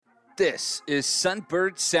This is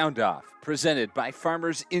Sunbird Sound Off, presented by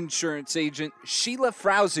Farmers Insurance agent Sheila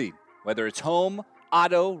Frowsey. Whether it's home,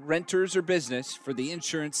 auto, renters, or business, for the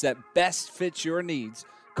insurance that best fits your needs,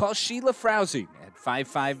 call Sheila Frowsey at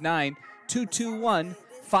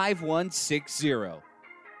 559-221-5160.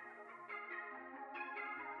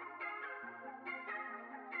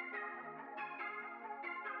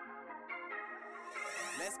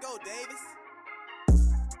 Let's go, Davis.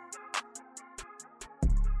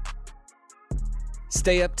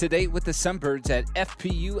 Stay up to date with the Sunbirds at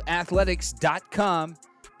fpuathletics.com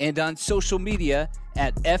and on social media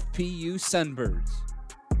at FPU Sunbirds.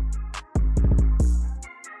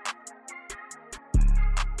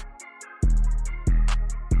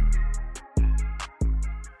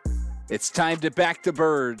 It's time to back the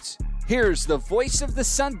birds. Here's the voice of the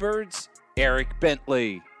Sunbirds, Eric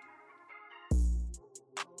Bentley.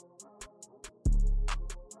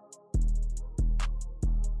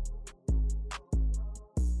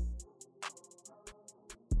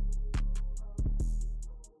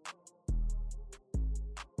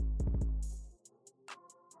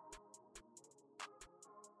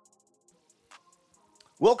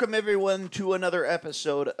 Welcome, everyone, to another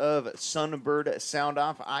episode of Sunbird Sound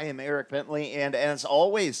Off. I am Eric Bentley, and as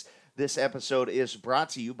always, this episode is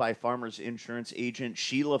brought to you by Farmers Insurance agent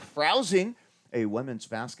Sheila Frowsey, a women's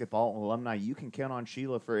basketball alumni. You can count on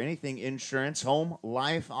Sheila for anything insurance, home,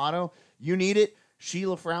 life, auto. You need it.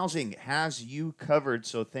 Sheila Frowsey has you covered,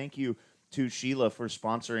 so thank you to Sheila for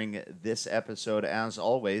sponsoring this episode, as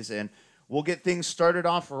always. And we'll get things started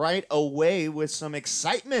off right away with some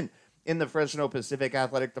excitement in the Fresno Pacific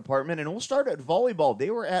Athletic Department, and we'll start at volleyball. They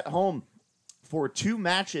were at home for two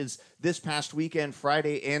matches this past weekend,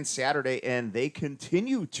 Friday and Saturday, and they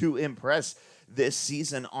continue to impress this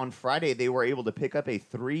season. On Friday, they were able to pick up a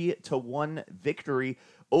 3-1 victory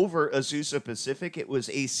over Azusa Pacific. It was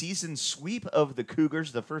a season sweep of the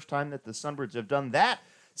Cougars, the first time that the Sunbirds have done that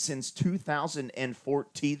since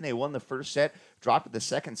 2014. They won the first set, dropped the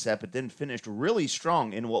second set, but then finished really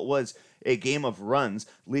strong in what was a game of runs.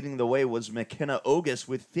 Leading the way was McKenna Ogus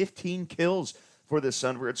with 15 kills for the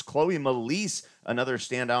Sunbirds. Chloe Melise, another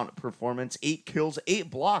standout performance, 8 kills, 8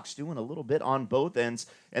 blocks, doing a little bit on both ends.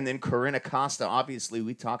 And then Corinna Costa, obviously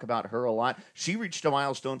we talk about her a lot. She reached a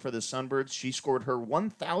milestone for the Sunbirds. She scored her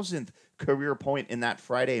 1,000th career point in that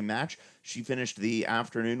Friday match. She finished the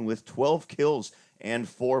afternoon with 12 kills and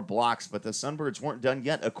 4 blocks, but the Sunbirds weren't done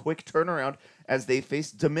yet. A quick turnaround as they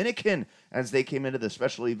faced Dominican as they came into the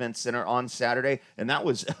Special Events Center on Saturday, and that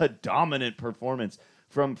was a dominant performance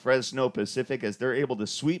from Fresno Pacific as they're able to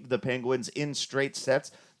sweep the Penguins in straight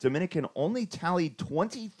sets. Dominican only tallied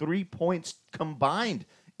 23 points combined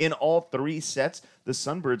in all 3 sets. The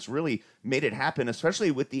Sunbirds really made it happen,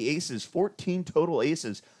 especially with the aces, 14 total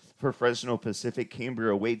aces for Fresno Pacific.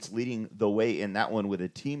 Cambria Waits leading the way in that one with a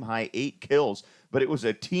team-high 8 kills. But it was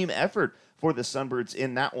a team effort for the Sunbirds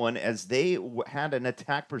in that one as they had an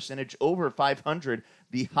attack percentage over 500,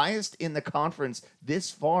 the highest in the conference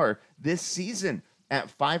this far this season at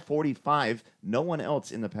 545. No one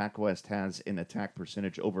else in the Pac-West has an attack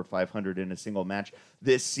percentage over 500 in a single match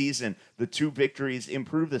this season. The 2 victories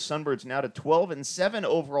improve the Sunbirds now to 12-7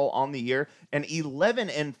 overall on the year and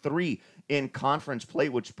 11-3 in conference play,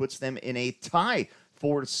 which puts them in a tie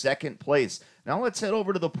for second place. Now let's head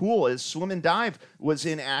over to the pool as Swim and Dive was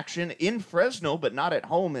in action in Fresno, but not at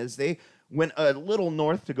home, as they went a little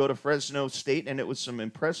north to go to Fresno State, and it was some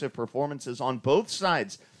impressive performances on both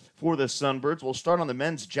sides for the Sunbirds. We'll start on the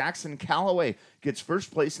men's. Jackson Callaway gets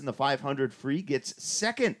first place in the 500 free, gets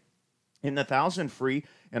second in the 1,000 free,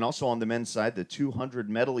 and also on the men's side, the 200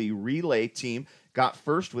 medley relay team got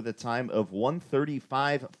first with a time of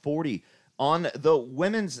 1:35:40. On the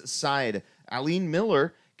women's side, Aline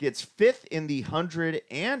Miller gets 5th in the 100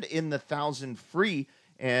 and in the 1,000 free,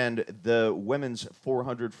 and the women's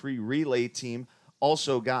 400 free relay team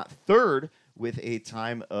also got 3rd with a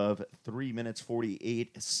time of 3 minutes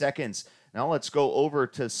 48 seconds. Now let's go over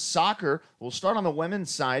to soccer. We'll start on the women's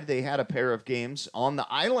side. They had a pair of games on the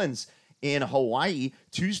islands in Hawaii.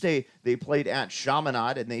 Tuesday, they played at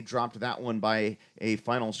Chaminade, and they dropped that one by a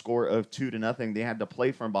final score of 2-0. They had to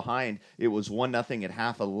play from behind. It was 1-0 at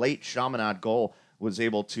half. A late Chaminade goal was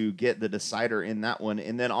able to get the decider in that one.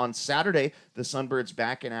 And then on Saturday, the Sunbirds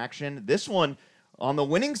back in action. This one on the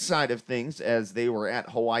winning side of things, as they were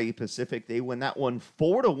at Hawaii Pacific. They win that one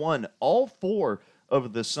 4-1. All 4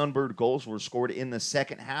 of the Sunbird goals were scored in the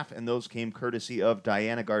second half, and those came courtesy of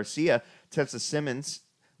Diana Garcia, Tessa Simmons,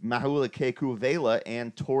 Mahulike Kuvela,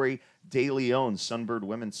 and Tori De Leon. Sunbird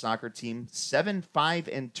women's soccer team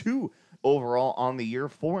 7-5-2 overall on the year,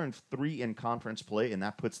 4-3 in conference play, and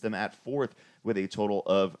that puts them at 4th with a total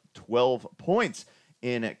of 12 points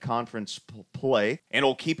in conference play. And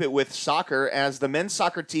we'll keep it with soccer, as the men's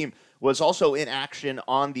soccer team was also in action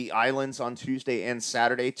on the islands on Tuesday and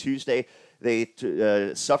Saturday. Tuesday, they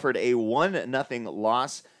suffered a 1-0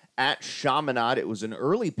 loss at Chaminade. It was an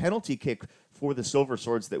early penalty kick for the Silver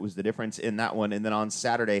Swords that was the difference in that one. And then on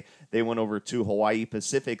Saturday, they went over to Hawaii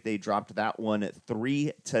Pacific. They dropped that one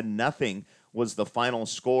 3-0 was the final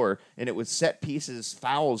score. And it was set pieces,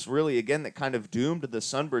 fouls, really, again, that kind of doomed the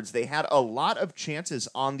Sunbirds. They had a lot of chances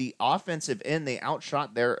on the offensive end. They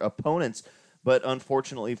outshot their opponents. But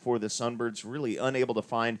unfortunately for the Sunbirds, really unable to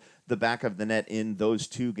find the back of the net in those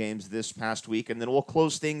two games this past week. And then we'll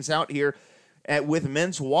close things out here with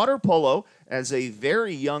men's water polo, as a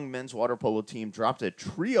very young men's water polo team dropped a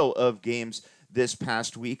trio of games this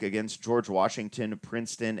past week against George Washington,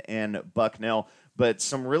 Princeton, and Bucknell. But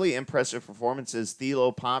some really impressive performances.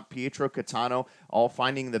 Thilo Pop, Pietro Catano, all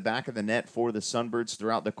finding the back of the net for the Sunbirds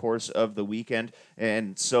throughout the course of the weekend.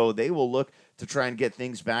 And so they will look to try and get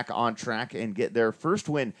things back on track and get their first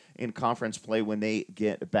win in conference play when they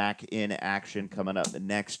get back in action coming up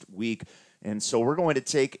next week. And so we're going to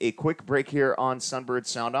take a quick break here on Sunbird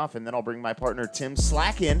Sound Off, and then I'll bring my partner Tim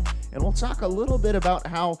Slack in, and we'll talk a little bit about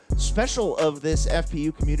how special of this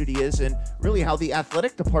FPU community is, and really how the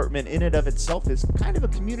athletic department in and of itself is kind of a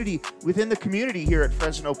community within the community here at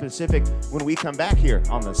Fresno Pacific when we come back here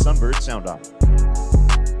on the Sunbird Sound Off.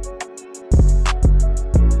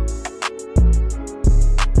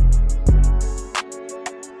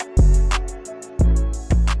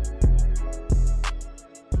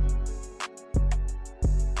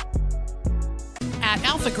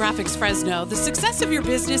 Alpha Graphics Fresno, the success of your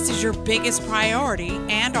business is your biggest priority,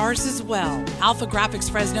 and ours as well. Alpha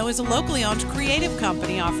Graphics Fresno is a locally owned creative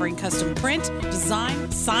company offering custom print,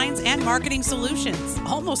 design, signs, and marketing solutions.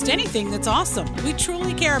 Almost anything that's awesome. We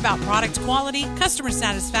truly care about product quality, customer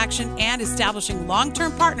satisfaction, and establishing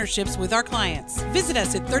long-term partnerships with our clients. Visit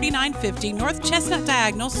us at 3950 North Chestnut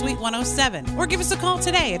Diagonal, Suite 107, or give us a call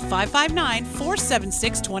today at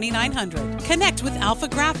 559-476-2900. Connect with Alpha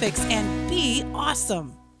Graphics and be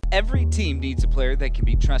awesome. Every team needs a player that can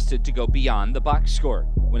be trusted to go beyond the box score.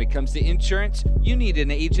 When it comes to insurance, you need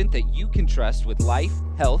an agent that you can trust with life,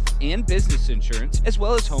 health, and business insurance, as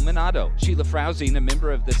well as home and auto. Sheila Frousing, a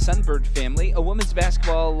member of the Sunbird family, a women's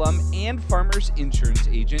basketball alum, and Farmers Insurance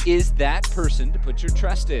agent, is that person to put your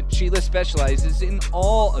trust in. Sheila specializes in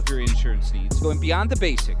all of your insurance needs, going beyond the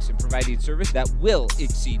basics and providing service that will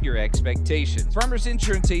exceed your expectations. Farmers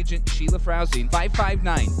Insurance agent Sheila Frousing,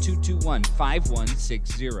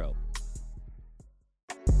 559-221-5160.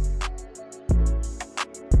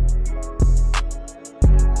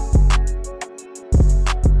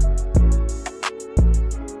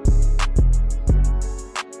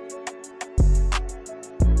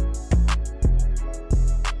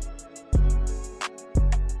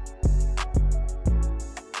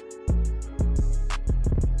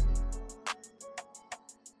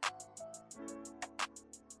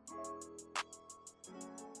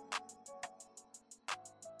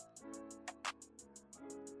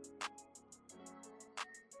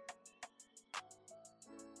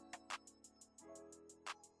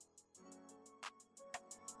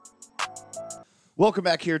 Welcome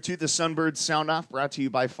back here to the Sunbird Sound Off, brought to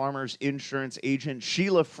you by Farmers Insurance agent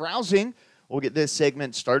Sheila Frousing. We'll get this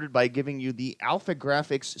segment started by giving you the Alpha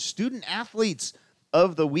Graphics Student Athletes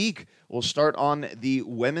of the Week. We'll start on the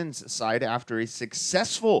women's side after a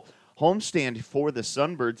successful homestand for the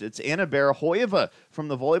Sunbirds. It's Anna Barahoyeva from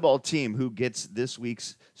the volleyball team who gets this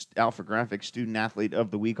week's Alpha Graphics Student Athlete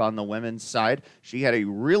of the Week on the women's side. She had a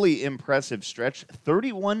really impressive stretch,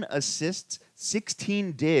 31 assists,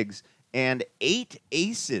 16 digs, and 8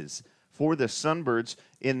 aces for the Sunbirds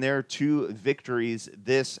in their 2 victories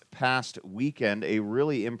this past weekend. A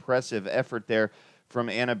really impressive effort there from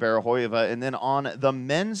Anna Barahoyeva. And then on the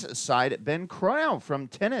men's side, Ben Cronow from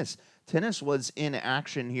tennis. Tennis was in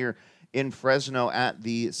action here in Fresno at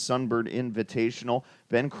the Sunbird Invitational.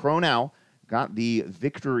 Ben Cronow got the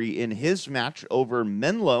victory in his match over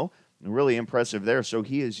Menlo. Really impressive there. So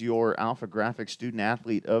he is your Alpha Graphics Student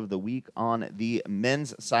Athlete of the Week on the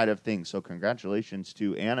men's side of things. So congratulations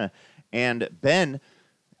to Anna and Ben,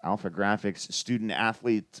 Alpha Graphics Student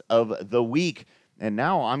Athlete of the Week. And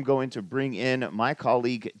now I'm going to bring in my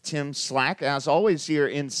colleague Tim Slack, as always, here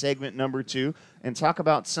in segment number 2, and talk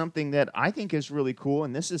about something that I think is really cool.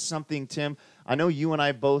 And this is something, Tim, I know you and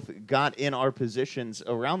I both got in our positions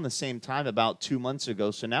around the same time about 2 months ago.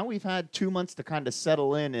 So now we've had 2 months to kind of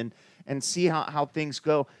settle in and see how things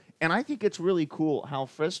go. And I think it's really cool how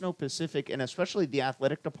Fresno Pacific, and especially the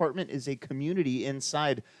athletic department, is a community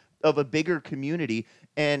inside of a bigger community.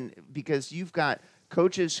 And because you've got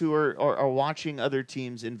coaches who are watching other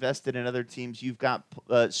teams, invested in other teams, you've got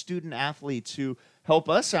student athletes who help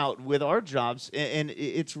us out with our jobs. And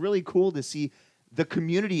it's really cool to see the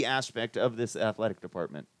community aspect of this athletic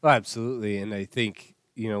department. Oh, absolutely. And I think,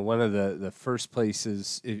 one of the first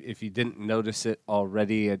places, if you didn't notice it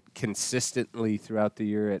already, consistently throughout the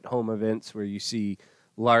year at home events where you see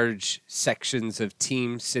large sections of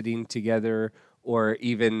teams sitting together, or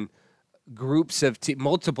even groups of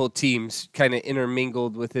multiple teams kind of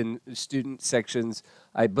intermingled within student sections.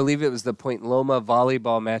 I believe it was the Point Loma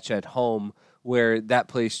volleyball match at home where that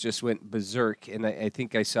place just went berserk. And I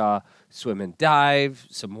think I saw swim and dive,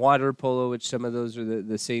 some water polo, which some of those are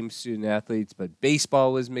the same student athletes, but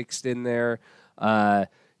baseball was mixed in there. There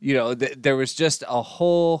was just a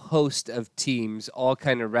whole host of teams all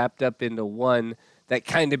kind of wrapped up into one that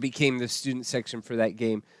kind of became the student section for that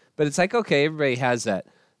game. But it's like, okay, everybody has that.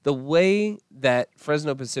 The way that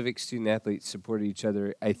Fresno Pacific student athletes support each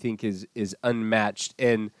other, I think, is unmatched.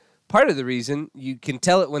 And part of the reason, you can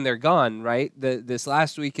tell it when they're gone, right? This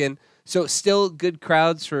last weekend, so still good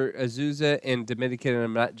crowds for Azusa and Dominican, and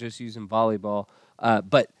I'm not just using volleyball,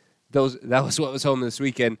 but that was what was home this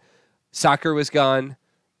weekend. Soccer was gone.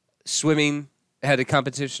 Swimming had a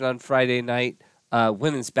competition on Friday night.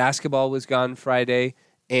 Women's basketball was gone Friday,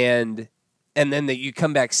 and then you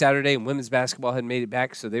come back Saturday, and women's basketball had made it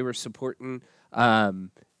back, so they were supporting.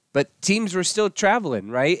 But teams were still traveling,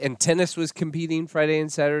 right? And tennis was competing Friday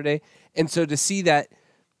and Saturday. And so to see that,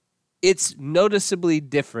 it's noticeably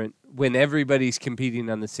different when everybody's competing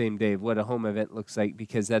on the same day of what a home event looks like,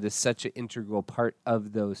 because that is such an integral part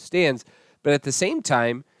of those stands. But at the same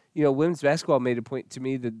time, women's basketball made a point to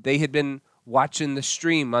me that they had been watching the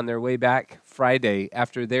stream on their way back Friday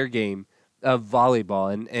after their game of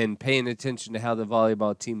volleyball and paying attention to how the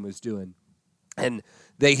volleyball team was doing. And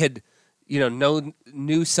they had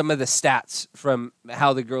knew some of the stats from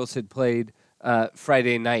how the girls had played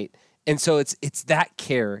Friday night. And so it's that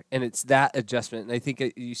care and it's that adjustment. And I think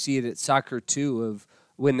you see it at soccer too, of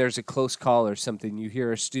when there's a close call or something, you hear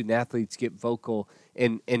our student athletes get vocal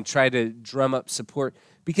and try to drum up support,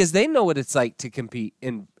 because they know what it's like to compete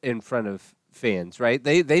in front of fans, right?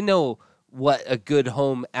 They know what a good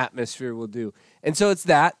home atmosphere will do. And so it's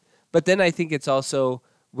that. But then I think it's also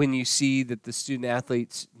when you see that the student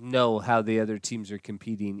athletes know how the other teams are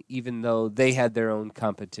competing, even though they had their own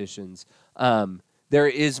competitions. There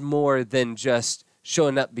is more than just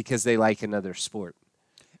showing up because they like another sport.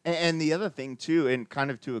 And the other thing, too, and kind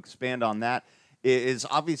of to expand on that, is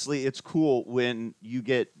obviously it's cool when you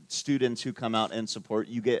get students who come out and support,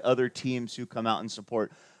 you get other teams who come out and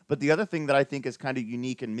support. But the other thing that I think is kind of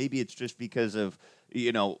unique, and maybe it's just because of,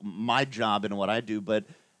 my job and what I do, but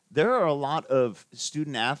there are a lot of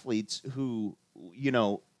student athletes who,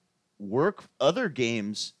 work other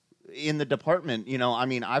games in the department.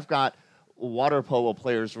 I've got water polo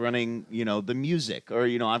players running, the music, or,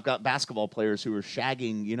 I've got basketball players who are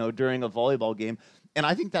shagging, during a volleyball game. And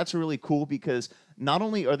I think that's really cool, because not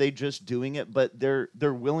only are they just doing it, but they're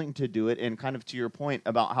willing to do it. And kind of to your point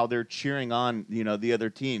about how they're cheering on, the other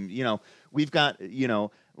team. We've got,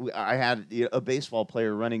 I had a baseball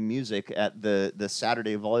player running music at the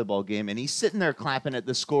Saturday volleyball game, and he's sitting there clapping at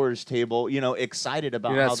the scorer's table, excited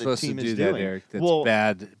about how the team is doing. That, Eric. That's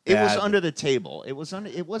bad. It was under the table. It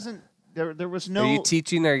wasn't. There was no. Are you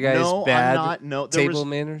teaching our guys bad table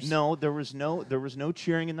manners? No, there was no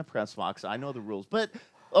cheering in the press box. I know the rules, but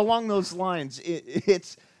along those lines,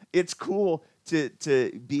 it's cool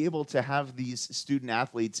to be able to have these student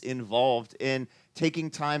athletes involved in taking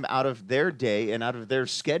time out of their day and out of their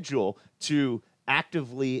schedule to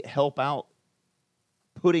actively help out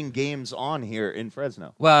putting games on here in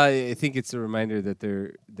Fresno. Well, I think it's a reminder that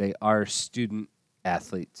they are student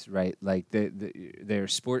athletes, right? Like they're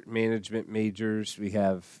sport management majors. We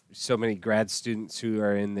have so many grad students who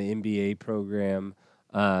are in the MBA program.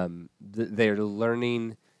 They're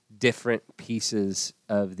learning different pieces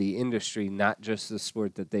of the industry, not just the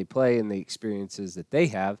sport that they play and the experiences that they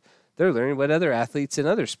have. They're learning what other athletes in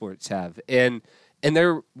other sports have, and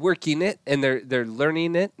they're working it, and they're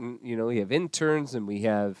learning it. And we have interns, and we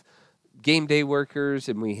have game day workers,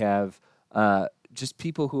 and we have just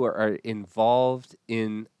people who are involved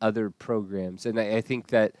in other programs. And I think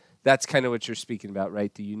that's kind of what you're speaking about,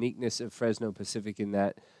 right? The uniqueness of Fresno Pacific in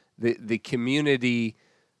that the community,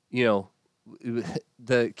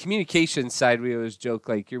 the communication side, we always joke,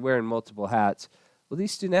 like, you're wearing multiple hats. Well,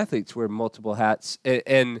 these student athletes wear multiple hats,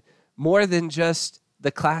 and more than just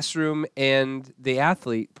the classroom and the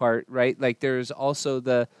athlete part, right? Like, there's also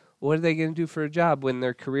the What are they going to do for a job when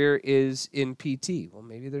their career is in PT? Well,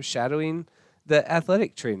 maybe they're shadowing the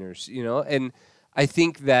athletic trainers, and I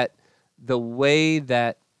think that the way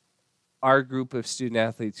that our group of student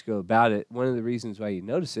athletes go about it, one of the reasons why you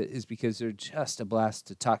notice it is because they're just a blast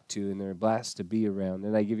to talk to and they're a blast to be around.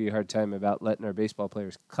 And I give you a hard time about letting our baseball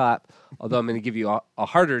players clap, although I'm going to give you a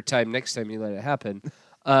harder time next time you let it happen.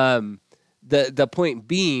 The point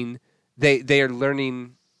being, they are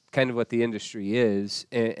learning kind of what the industry is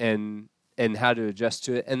and how to adjust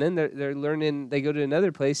to it. And then they're learning, they go to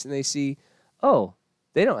another place and they see, oh,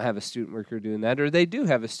 they don't have a student worker doing that, or they do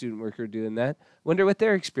have a student worker doing that. Wonder what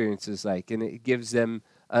their experience is like. And it gives them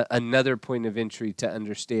another point of entry to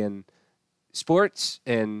understand sports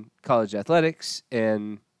and college athletics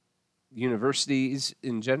and universities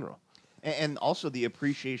in general. And also the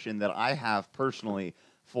appreciation that I have personally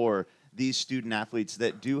for these student athletes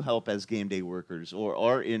that do help as game day workers or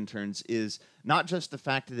are interns is not just the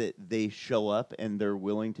fact that they show up and they're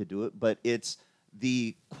willing to do it, but it's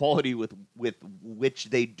the quality with which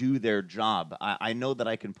they do their job. I know that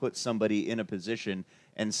I can put somebody in a position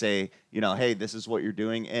and say, hey, this is what you're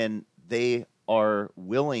doing, and they are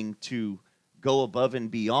willing to go above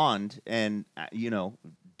and beyond and,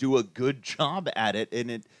 do a good job at it.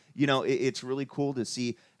 And it's really cool to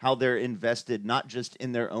see how they're invested, not just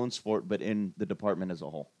in their own sport, but in the department as a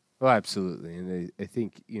whole. Well, absolutely. And I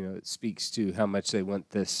think, it speaks to how much they want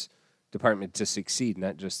this department to succeed,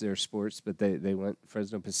 not just their sports, but they want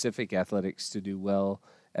Fresno Pacific athletics to do well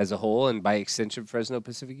as a whole, and by extension, Fresno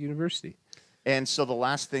Pacific University. And so the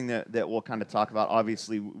last thing that we'll kind of talk about,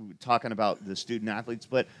 obviously, talking about the student athletes,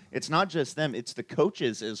 but it's not just them, it's the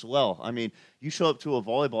coaches as well. I mean, you show up to a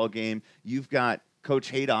volleyball game, you've got Coach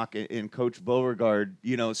Haydock and Coach Beauregard,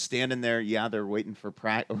 standing there. Yeah, they're waiting for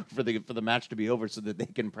the match to be over so that they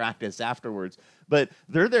can practice afterwards. But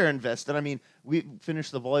they're there invested. I mean, we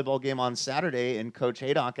finished the volleyball game on Saturday, and Coach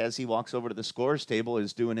Haydock, as he walks over to the scorer's table,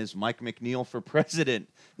 is doing his Mike McNeil for president.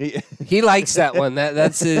 He likes that one.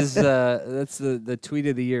 That's his. That's the tweet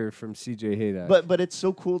of the year from CJ Haydock. But it's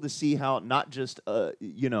so cool to see how not just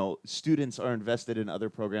students are invested in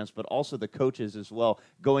other programs, but also the coaches as well,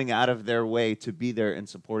 going out of their way to be there and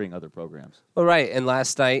supporting other programs. Well, right. And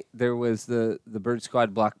last night there was the Bird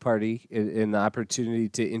Squad block party and the opportunity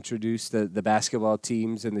to introduce the basketball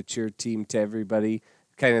teams and the cheer team to everybody,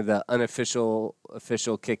 kind of the official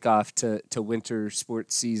kickoff to winter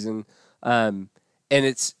sports season. And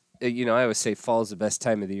it's, I always say fall's the best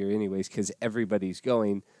time of the year anyways because everybody's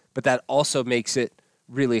going, but that also makes it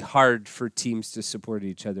really hard for teams to support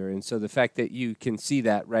each other. And so the fact that you can see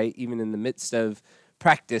that, right, even in the midst of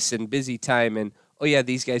practice and busy time and, oh, yeah,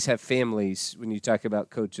 these guys have families when you talk about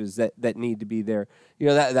coaches that need to be there.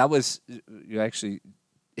 That was, you actually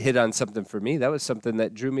hit on something for me. That was something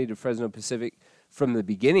that drew me to Fresno Pacific from the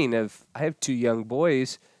beginning of, I have 2 young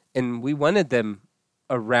boys, and we wanted them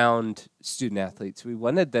around student athletes. We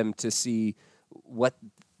wanted them to see what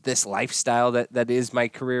this lifestyle that is my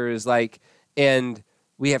career is like. And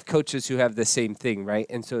we have coaches who have the same thing, right?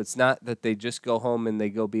 And so it's not that they just go home and they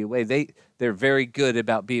go be away. They're very good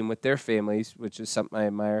about being with their families, which is something I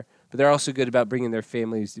admire, but they're also good about bringing their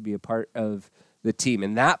families to be a part of the team.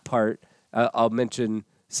 And that part, I'll mention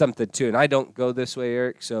something too. And I don't go this way,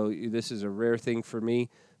 Eric, so this is a rare thing for me.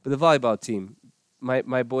 But the volleyball team,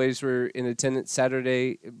 my boys were in attendance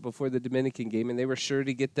Saturday before the Dominican game, and they were sure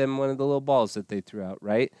to get them one of the little balls that they threw out,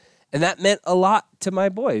 right? And that meant a lot to my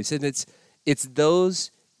boys. And it's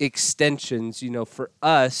those extensions, for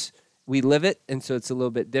us, we live it, and so it's a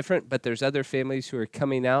little bit different, but there's other families who are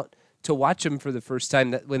coming out to watch them for the first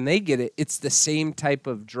time that when they get it, it's the same type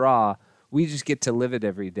of draw. We just get to live it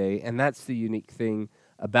every day, and that's the unique thing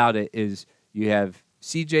about it is you have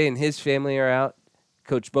CJ and his family are out,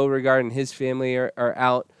 Coach Beauregard and his family are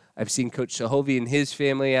out. I've seen Coach Sahovy and his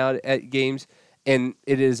family out at games, and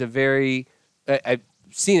it is I've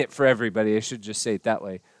seen it for everybody, I should just say it that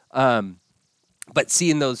way. But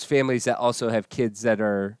seeing those families that also have kids that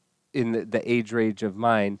are in the age range of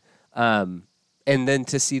mine, and then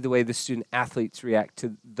to see the way the student athletes react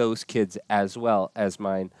to those kids as well as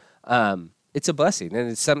mine, it's a blessing,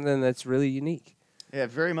 and it's something that's really unique. Yeah,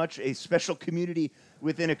 very much a special community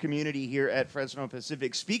within a community here at Fresno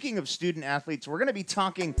Pacific. Speaking of student athletes, we're going to be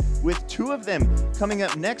talking with 2 of them coming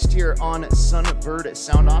up next here on Sunbird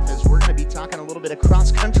Sound Off, as we're going to be talking a little bit of cross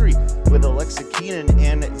country with Alexa Keenan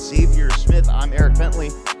and Xavier Smith. I'm Eric Bentley,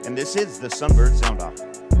 and this is the Sunbird Sound Off.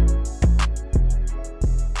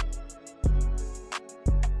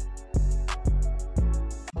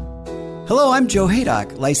 Hello, I'm Joe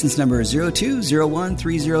Haydock, license number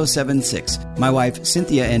 02013076. My wife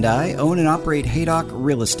Cynthia and I own and operate Haydock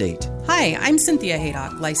Real Estate. Hi, I'm Cynthia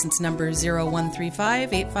Haydock, license number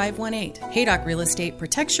 01358518. Haydock Real Estate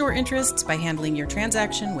protects your interests by handling your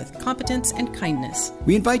transaction with competence and kindness.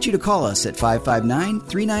 We invite you to call us at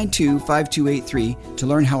 559-392-5283 to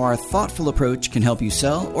learn how our thoughtful approach can help you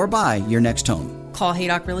sell or buy your next home. Call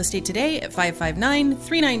Haydock Real Estate today at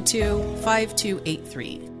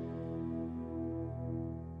 559-392-5283.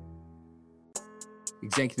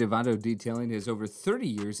 Executive Auto Detailing has over 30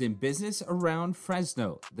 years in business around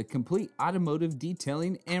Fresno, the complete automotive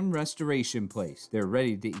detailing and restoration place. They're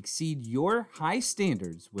ready to exceed your high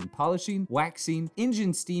standards when polishing, waxing,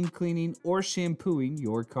 engine steam cleaning, or shampooing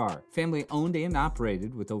your car. Family owned and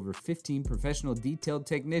operated with over 15 professional detailed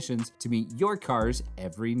technicians to meet your car's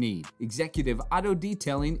every need. Executive Auto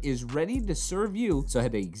Detailing is ready to serve you, so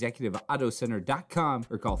head to executiveautocenter.com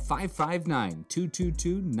or call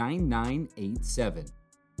 559-222-9987.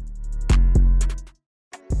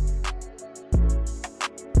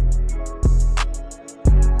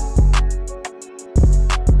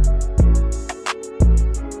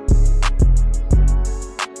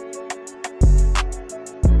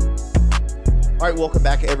 All right, welcome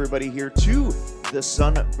back, everybody, here to the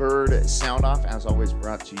Sunbird Sound Off. As always,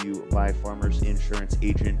 brought to you by Farmers Insurance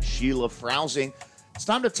agent Sheila Frowsing. It's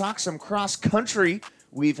time to talk some cross country.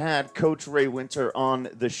 We've had Coach Ray Winter on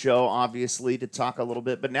the show, obviously, to talk a little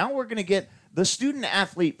bit, but now we're going to get the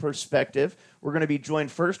student-athlete perspective. We're going to be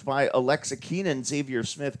joined first by Alexa Keenan. Xavier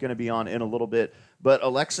Smith going to be on in a little bit. But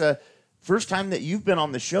Alexa, first time that you've been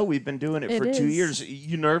on the show. We've been doing it for 2 years.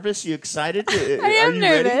 You nervous? You excited? I am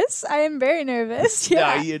nervous. Ready? I am very nervous.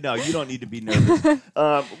 Yeah. No, you don't need to be nervous.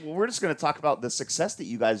 We're just going to talk about the success that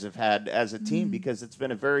you guys have had as a team because it's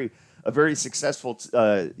been a very successful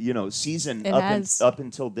season up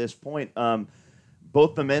until this point.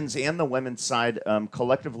 Both the men's and the women's side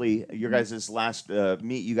collectively, your guys' last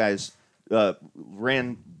meet, you guys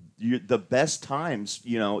ran the best times,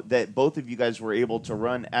 that both of you guys were able to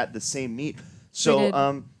run at the same meet.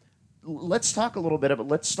 So let's talk a little bit about,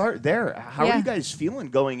 let's start there. How are you guys feeling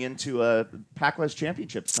going into Pac-West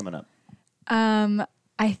Championships coming up? I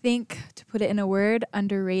think, to put it in a word,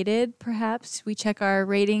 underrated, perhaps. We check our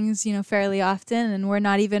ratings, fairly often, and we're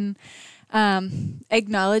not even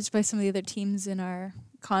acknowledged by some of the other teams in our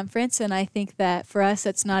conference. And I think that for us,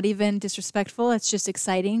 it's not even disrespectful. It's just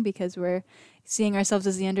exciting because we're seeing ourselves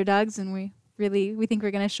as the underdogs, and we think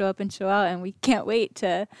we're going to show up and show out, and we can't wait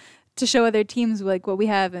to show other teams like what we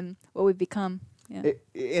have and what we've become. Yeah.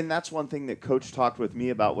 And that's one thing that Coach talked with me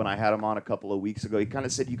about when I had him on a couple of weeks ago. He kind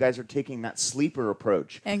of said you guys are taking that sleeper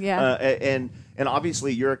approach. And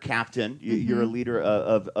obviously you're a captain. You're a leader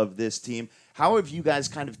of this team. How have you guys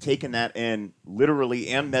kind of taken that and literally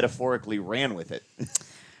and metaphorically ran with it?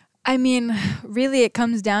 I mean, really it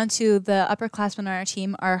comes down to the upperclassmen on our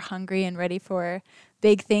team are hungry and ready for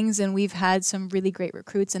big things, and we've had some really great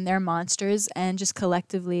recruits, and they're monsters, and just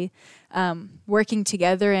collectively working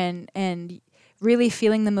together and really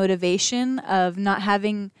feeling the motivation of not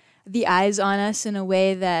having the eyes on us in a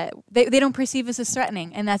way that they don't perceive us as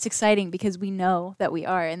threatening. And that's exciting because we know that we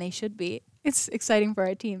are, and they should be. It's exciting for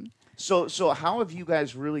our team. So how have you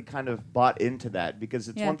guys really kind of bought into that? Because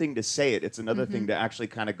it's one thing to say it. It's another thing to actually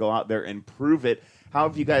kind of go out there and prove it. How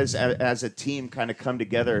have you guys as a team kind of come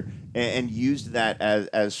together and used that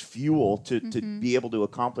as fuel to be able to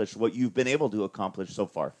accomplish what you've been able to accomplish so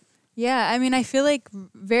far? Yeah, I mean, I feel like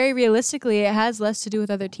very realistically, it has less to do with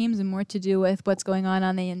other teams and more to do with what's going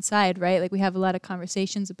on the inside, right? Like we have a lot of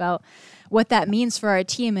conversations about what that means for our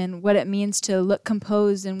team and what it means to look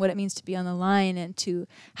composed and what it means to be on the line and to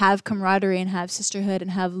have camaraderie and have sisterhood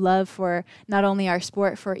and have love for not only our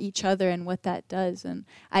sport, for each other and what that does. And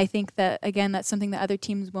I think that, again, that's something that other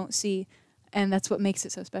teams won't see, and that's what makes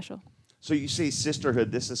it so special. So you say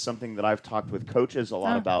sisterhood. This is something that I've talked with coaches a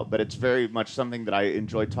lot about, but it's very much something that I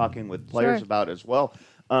enjoy talking with players about as well.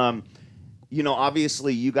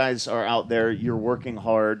 Obviously you guys are out there, you're working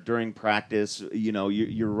hard during practice,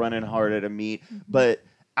 you're running hard at a meet, but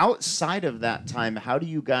outside of that time, how do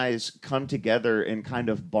you guys come together and kind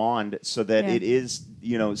of bond so that it is,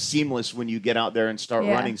 seamless when you get out there and start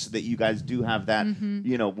running so that you guys do have that,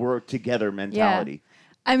 work together mentality?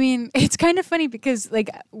 I mean, it's kind of funny because,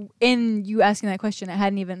 in you asking that question, it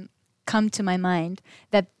hadn't even come to my mind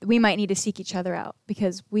that we might need to seek each other out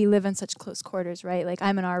because we live in such close quarters, right? Like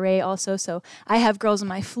I'm an RA also, so I have girls on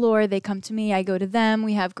my floor. They come to me. I go to them.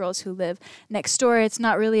 We have girls who live next door. It's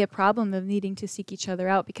not really a problem of needing to seek each other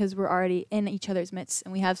out because we're already in each other's midst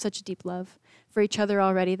and we have such a deep love for each other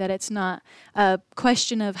already that it's not a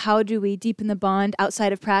question of how do we deepen the bond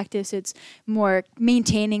outside of practice. It's more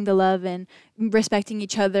maintaining the love and respecting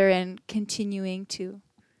each other and continuing to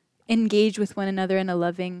engage with one another in a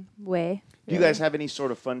loving way. Do you guys have any sort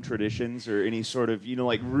of fun traditions or any sort of,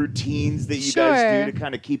 like routines that you guys do to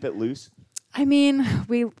kind of keep it loose? I mean,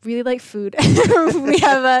 we really like food. We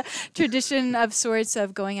have a tradition of sorts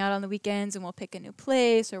of going out on the weekends and we'll pick a new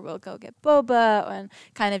place or we'll go get boba and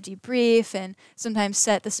kind of debrief and sometimes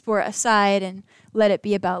set the sport aside and let it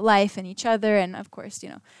be about life and each other. And of course,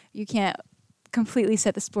 you can't completely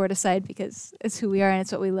set the sport aside because it's who we are and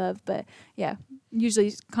it's what we love. But yeah,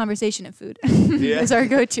 usually conversation and food is our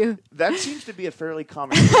go-to. That seems to be a fairly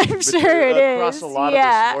common thing I'm sure it across is. a lot of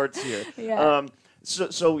the sports here. Yeah.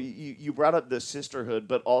 So you brought up the sisterhood,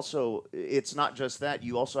 but also it's not just that.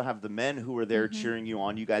 You also have the men who are there cheering you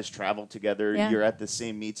on. You guys travel together. Yeah. You're at the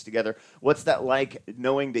same meets together. What's that like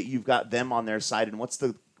knowing that you've got them on their side, and what's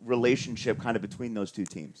the relationship kind of between those two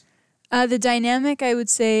teams? The dynamic, I would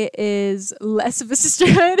say, is less of a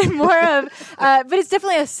sisterhood and more of, but it's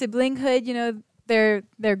definitely a siblinghood.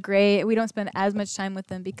 They're great. We don't spend as much time with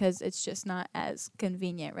them because it's just not as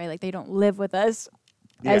convenient, right? Like they don't live with us,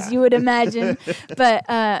 as you would imagine. But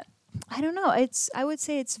I don't know. I would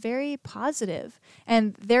say it's very positive,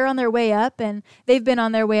 and they're on their way up, and they've been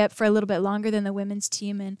on their way up for a little bit longer than the women's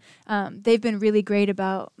team, and they've been really great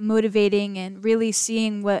about motivating and really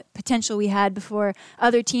seeing what potential we had before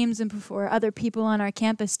other teams and before other people on our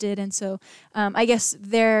campus did, and so I guess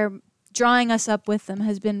they're drawing us up with them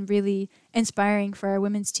has been really inspiring for our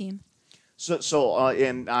women's team. So,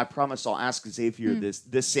 and I promise I'll ask Xavier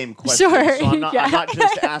this same question. Sure. So I'm not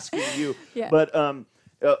just asking you, Yeah. but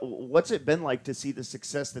what's it been like to see the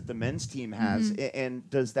success that the men's team has? And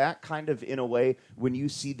does that kind of, in a way, when you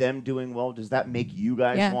see them doing well, does that make you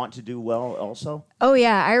guys want to do well also? Oh,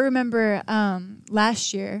 yeah. I remember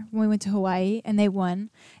last year when we went to Hawaii and they won.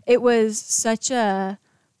 It was such a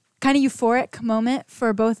kind of euphoric moment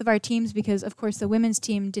for both of our teams because, of course, the women's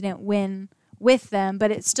team didn't win with them,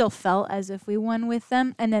 but it still felt as if we won with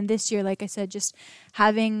them. And then this year, like I said, just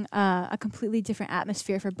having a completely different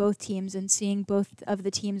atmosphere for both teams and seeing both of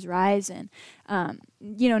the teams rise and,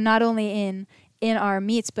 not only in our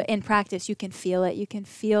meets, but in practice, you can feel it. You can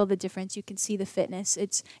feel the difference. You can see the fitness.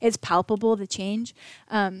 It's palpable, the change.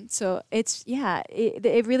 So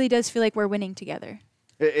it really does feel like we're winning together.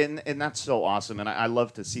 And that's so awesome. And I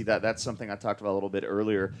love to see that. That's something I talked about a little bit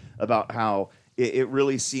earlier about how it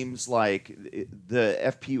really seems like the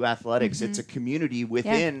FPU athletics, it's a community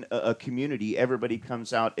within a community. Everybody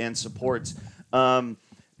comes out and supports.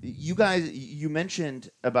 You guys, you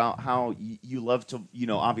mentioned about how you love to,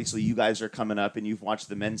 obviously you guys are coming up and you've watched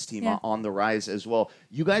the men's team on the rise as well.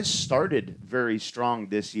 You guys started very strong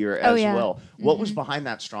this year as well. What was behind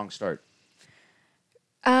that strong start?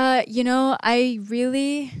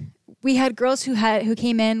 We had girls who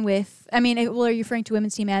came in with, are you referring to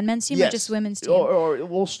women's team and men's team or just women's team? Or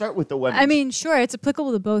we'll start with the women's. Sure, it's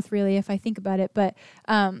applicable to both really if I think about it. But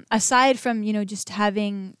aside from, just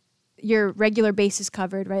having your regular bases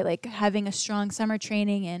covered, right? Like having a strong summer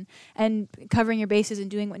training and covering your bases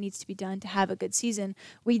and doing what needs to be done to have a good season,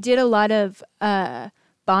 we did a lot of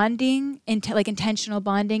bonding, intentional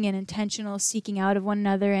bonding and intentional seeking out of one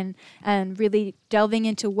another and really delving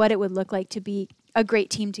into what it would look like to be a great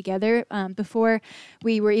team together. Before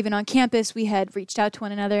we were even on campus, we had reached out to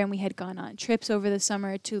one another and we had gone on trips over the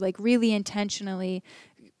summer to really intentionally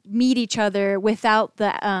meet each other without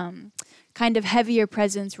the kind of heavier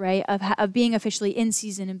presence, right, of being officially in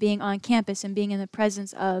season and being on campus and being in the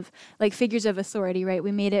presence of figures of authority, right?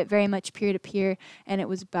 We made it very much peer to peer, and it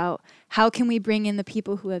was about how can we bring in the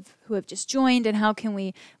people who have just joined, and how can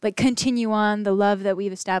we continue on the love that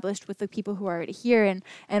we've established with the people who are already here,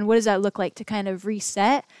 and what does that look like to kind of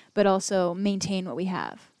reset, but also maintain what we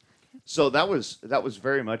have. So that was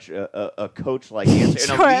very much a coach-like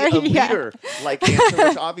answer and a leader-like answer,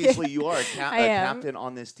 which obviously you are a captain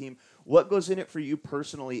on this team. What goes in it for you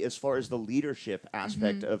personally as far as the leadership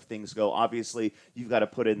aspect of things go? Obviously, you've got to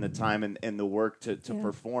put in the time and the work to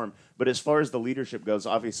perform. But as far as the leadership goes,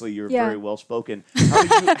 obviously you're very well-spoken.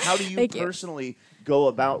 How do you personally go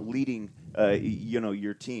about leading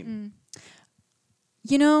your team?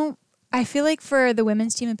 I feel like for the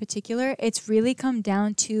women's team in particular, it's really come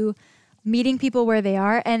down to meeting people where they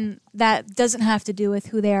are, and that doesn't have to do with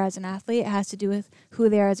who they are as an athlete. It has to do with who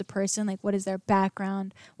they are as a person, like what is their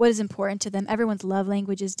background, what is important to them. Everyone's love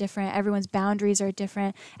language is different. Everyone's boundaries are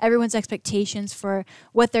different. Everyone's expectations for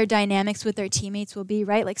what their dynamics with their teammates will be,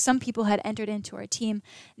 right? Like some people had entered into our team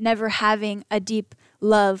never having a deep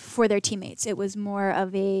love for their teammates. It was more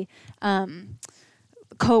of a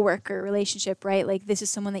co-worker relationship, right? Like this is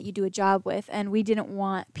someone that you do a job with, and we didn't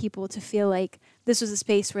want people to feel like this was a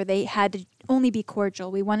space where they had to only be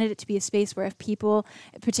cordial. We wanted it to be a space where if people,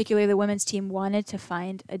 particularly the women's team, wanted to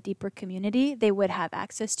find a deeper community, they would have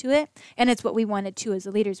access to it. And it's what we wanted too as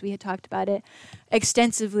the leaders. We had talked about it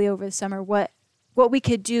extensively over the summer, what we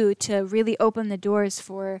could do to really open the doors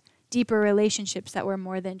for deeper relationships that were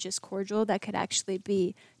more than just cordial, that could actually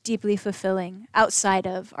be deeply fulfilling outside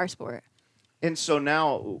of our sport. And so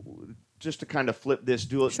now, just to kind of flip this,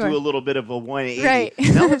 do a little bit of a 180. Right.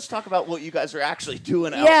 Now let's talk about what you guys are actually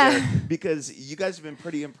doing out there, because you guys have been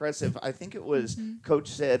pretty impressive. I think it was Coach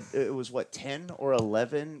said it was 10 or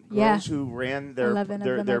 11 girls who ran their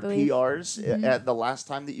PRs at the last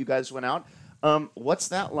time that you guys went out. What's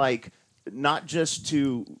that like? Not just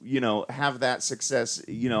to, have that success,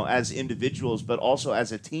 as individuals, but also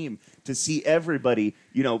as a team, to see everybody,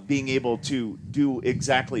 being able to do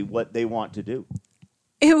exactly what they want to do.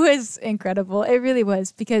 It was incredible. It really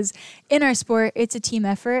was, because in our sport, it's a team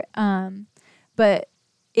effort. But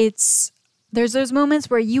there's those moments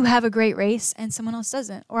where you have a great race and someone else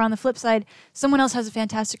doesn't. Or on the flip side, someone else has a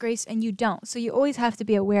fantastic race and you don't. So you always have to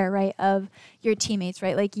be aware, right, of your teammates,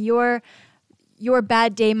 right? Like your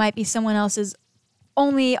bad day might be someone else's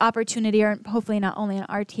only opportunity, or hopefully not only in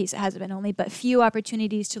our case, it hasn't been only, but few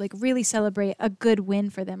opportunities to like really celebrate a good win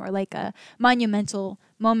for them, or like a monumental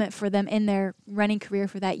moment for them in their running career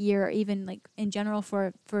for that year, or even like in general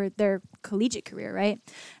for their collegiate career, right?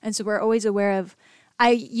 And so we're always aware of,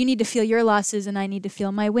 you need to feel your losses and I need to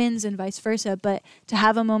feel my wins and vice versa, but to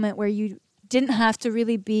have a moment where you didn't have to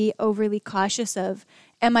really be overly cautious of,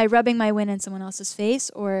 am I rubbing my win in someone else's face,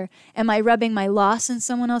 or am I rubbing my loss in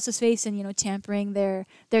someone else's face and, tampering their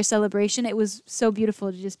celebration? It was so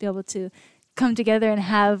beautiful to just be able to come together and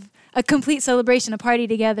have a complete celebration, a party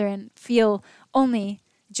together, and feel only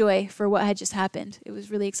joy for what had just happened. It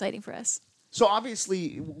was really exciting for us. So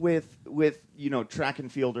obviously with track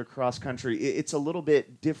and field or cross country, it's a little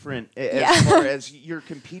bit different as far as you're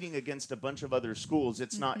competing against a bunch of other schools.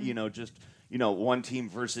 It's not, just, one team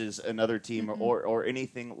versus another team or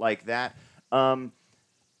anything like that.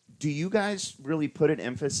 Do you guys really put an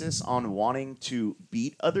emphasis on wanting to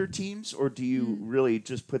beat other teams, or do you really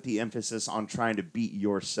just put the emphasis on trying to beat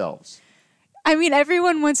yourselves? I mean,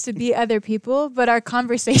 everyone wants to beat other people, but our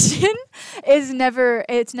conversation is never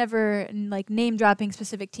like name dropping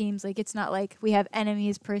specific teams. Like it's not like we have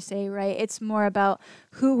enemies per se, right? It's more about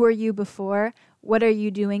who were you before? What are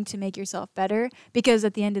you doing to make yourself better? Because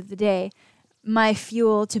at the end of the day, my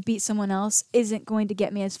fuel to beat someone else isn't going to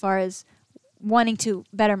get me as far as wanting to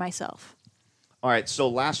better myself. All right, so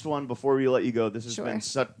last one before we let you go. This has been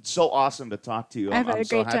so awesome to talk to you. I'm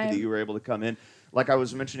so happy that you were able to come in. Like I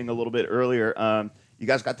was mentioning a little bit earlier, you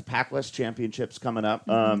guys got the PacWest Championships coming up.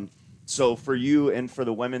 So for you and for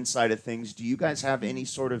the women's side of things, do you guys have any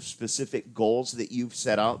sort of specific goals that you've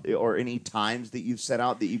set out, or any times that you've set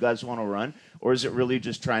out that you guys want to run? Or is it really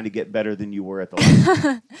just trying to get better than you were at the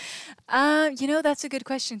last? That's a good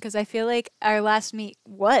question, because I feel like our last meet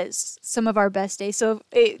was some of our best days. So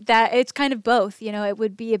it's kind of both. It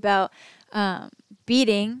would be about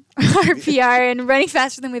beating our PR and running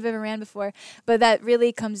faster than we've ever ran before. But that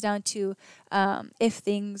really comes down to if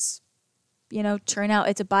things, turn out.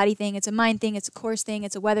 It's a body thing, it's a mind thing, it's a course thing,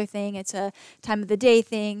 it's a weather thing, it's a time of the day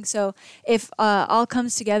thing. So if all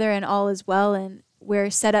comes together and all is well and we're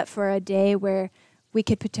set up for a day where we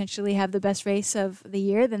could potentially have the best race of the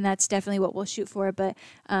year, then that's definitely what we'll shoot for. But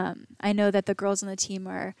I know that the girls on the team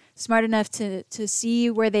are smart enough to see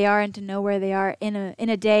where they are and to know where they are in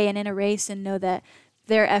a day and in a race, and know that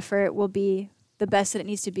their effort will be the best that it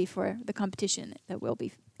needs to be for the competition that we'll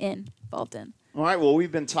be involved in. All right, well,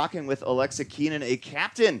 we've been talking with Alexa Keenan, a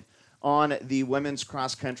captain on the women's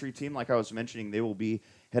cross-country team. Like I was mentioning, they will be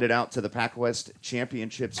headed out to the PacWest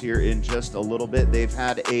Championships here in just a little bit. They've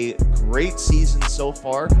had a great season so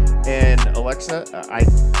far. And Alexa,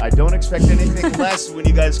 I don't expect anything less when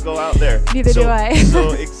you guys go out there. Neither do I.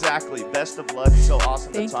 So exactly. Best of luck. So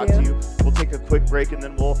awesome to talk to you. We'll take a quick break and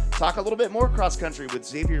then we'll talk a little bit more cross-country with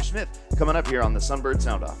Xavier Smith coming up here on the Sunbird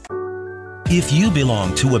Sound Off. If you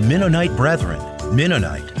belong to a Mennonite Brethren,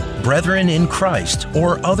 Mennonite, Brethren in Christ,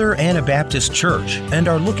 or other Anabaptist church and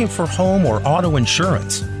are looking for home or auto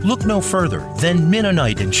insurance, look no further than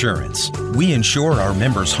Mennonite Insurance. We insure our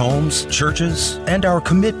members' homes, churches, and our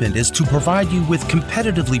commitment is to provide you with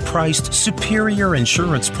competitively priced, superior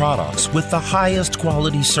insurance products with the highest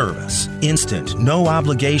quality service. Instant, no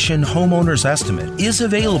obligation homeowner's estimate is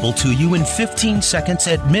available to you in 15 seconds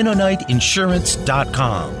at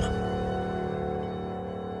MennoniteInsurance.com.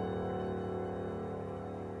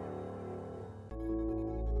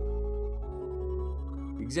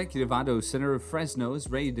 Executive Auto Center of Fresno is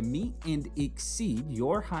ready to meet and exceed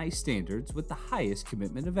your high standards with the highest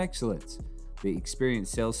commitment of excellence. The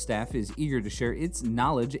experienced sales staff is eager to share its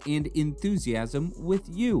knowledge and enthusiasm with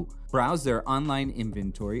you. Browse their online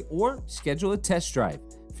inventory or schedule a test drive.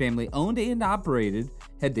 Family owned and operated,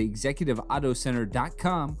 head to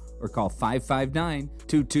executiveautocenter.com or call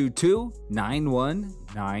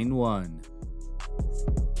 559-222-9191.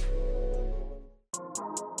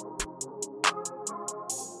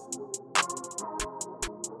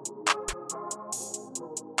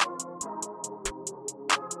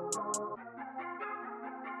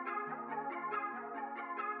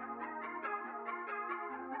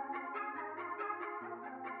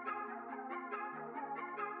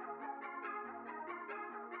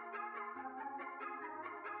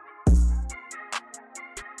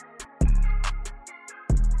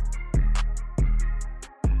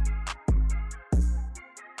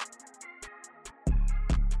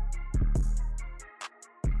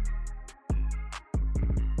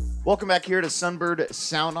 Welcome back here to Sunbird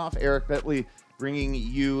Sound Off. Eric Bentley bringing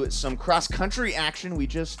you some cross-country action. We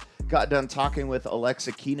just got done talking with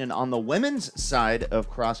Alexa Keenan on the women's side of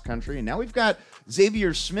cross-country, and now we've got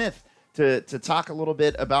Xavier Smith to talk a little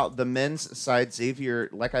bit about the men's side. Xavier,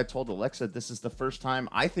 like I told Alexa, this is the first time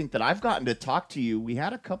I think that I've gotten to talk to you. We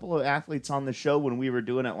had a couple of athletes on the show when we were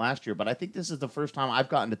doing it last year, but I think this is the first time I've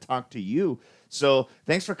gotten to talk to you. So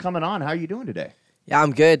thanks for coming on. How are you doing today? Yeah,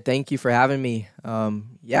 I'm good. Thank you for having me.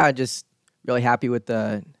 Just really happy with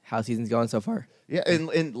how season's going so far. Yeah,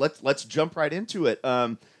 and let's jump right into it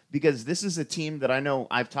because this is a team that I know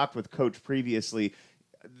I've talked with Coach previously.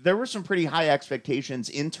 There were some pretty high expectations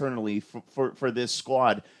internally for this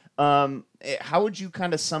squad. How would you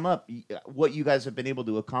kind of sum up what you guys have been able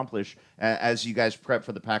to accomplish as you guys prep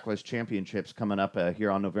for the Pac West Championships coming up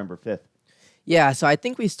here on November 5th? Yeah, so I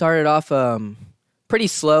think we started off pretty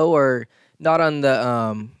slow, or not on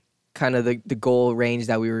the kind of the goal range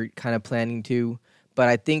that we were kind of planning to. But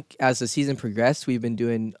I think as the season progressed, we've been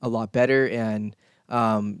doing a lot better, and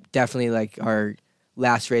definitely like our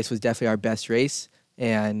last race was definitely our best race,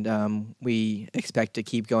 and we expect to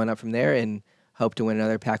keep going up from there and hope to win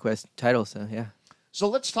another Pac West title. So yeah. So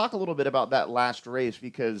let's talk a little bit about that last race,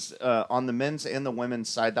 because on the men's and the women's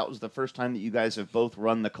side, that was the first time that you guys have both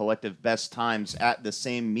run the collective best times at the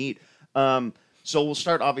same meet. So we'll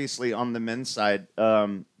start obviously on the men's side.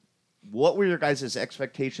 What were your guys'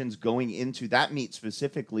 expectations going into that meet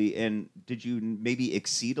specifically, and did you maybe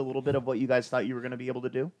exceed a little bit of what you guys thought you were going to be able to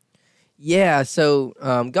do? Yeah, so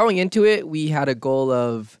going into it, we had a goal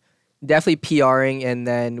of definitely PRing, and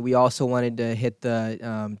then we also wanted to hit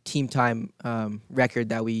the team time record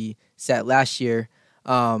that we set last year,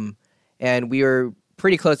 and we were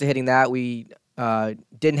pretty close to hitting that. We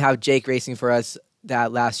didn't have Jake racing for us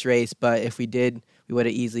that last race, but if we did, we would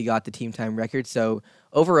have easily got the team time record. So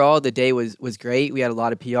overall, the day was great. We had a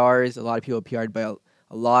lot of PRs. A lot of people PR'd by a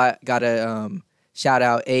lot. Got a shout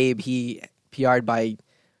out Abe. He PR'd by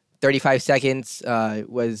 35 seconds.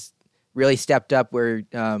 Was really stepped up where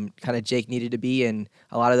kind of Jake needed to be, and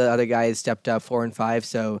a lot of the other guys stepped up 4 and 5.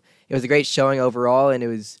 So it was a great showing overall, and it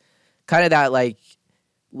was kind of that like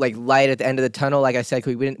light at the end of the tunnel. Like I said,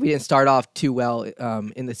 we didn't start off too well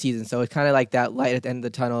in the season, so it's kind of like that light at the end of the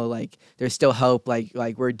tunnel. Like there's still hope.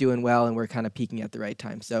 Like we're doing well, and we're kind of peaking at the right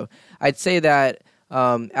time. So I'd say that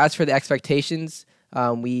as for the expectations,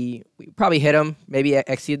 we probably hit them, maybe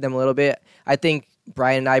exceeded them a little bit. I think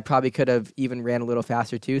Brian and I probably could have even ran a little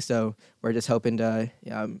faster too. So we're just hoping to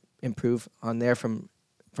improve on there from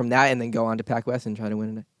that, and then go on to Pac West and try to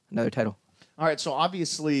win another title. All right, so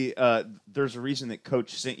obviously there's a reason that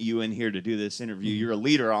Coach sent you in here to do this interview. You're a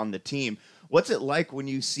leader on the team. What's it like when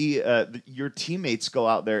you see your teammates go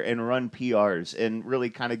out there and run PRs and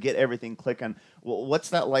really kind of get everything clicking? Well, what's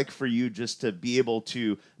that like for you, just to be able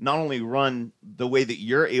to not only run the way that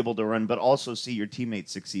you're able to run, but also see your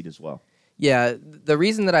teammates succeed as well? Yeah, the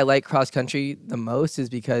reason that I like cross country the most is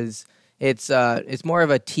because it's more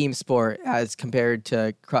of a team sport as compared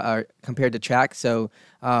to track. So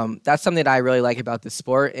that's something that I really like about the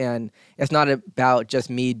sport, and it's not about just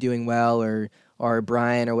me doing well or or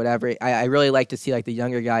Brian or whatever. I really like to see like the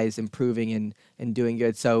younger guys improving and doing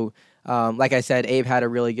good. So like I said, Abe had a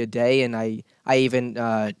really good day, and I even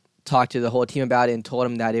talked to the whole team about it and told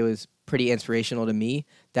him that it was pretty inspirational to me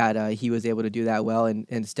that he was able to do that well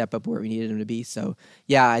and step up where we needed him to be. So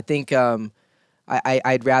yeah, I think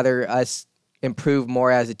I'd rather us improve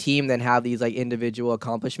more as a team than have these like individual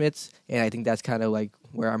accomplishments, and I think that's kind of like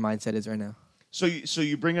where our mindset is right now. So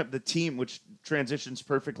you bring up the team, which transitions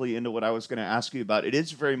perfectly into what I was going to ask you about. It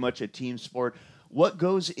is very much a team sport. What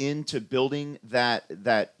goes into building that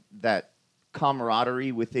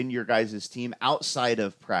camaraderie within your guys' team outside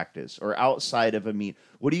of practice or outside of a meet?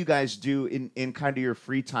 What do you guys do in kind of your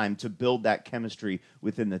free time to build that chemistry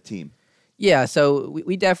within the team? Yeah, so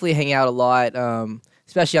we definitely hang out a lot,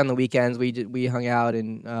 especially on the weekends. We hung out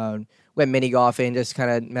and went mini golfing, just kind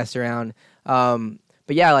of messed around.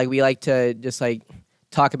 But yeah, like we like to just like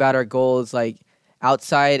talk about our goals like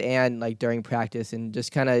outside and like during practice, and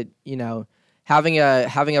just kind of, you know, having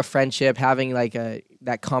a friendship, having like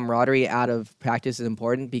that camaraderie out of practice is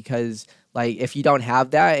important, because like if you don't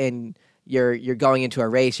have that and you're going into a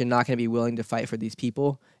race, you're not going to be willing to fight for these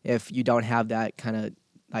people if you don't have that kind of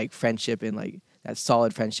like friendship and like that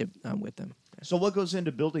solid friendship with them. So what goes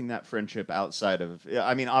into building that friendship outside of,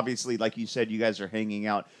 I mean, obviously, like you said, you guys are hanging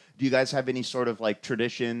out. Do you guys have any sort of like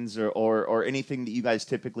traditions or anything that you guys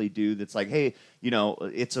typically do that's like, hey, you know,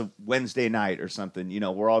 it's a Wednesday night or something, you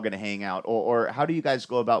know, we're all going to hang out, or how do you guys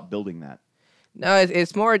go about building that? No,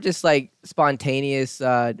 it's more just like spontaneous.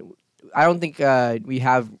 I don't think we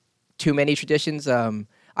have too many traditions.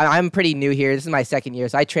 I'm pretty new here. This is my second year,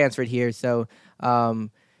 so I transferred here. So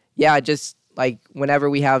yeah, just like whenever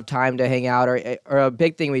we have time to hang out, or a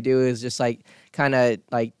big thing we do is just like kind of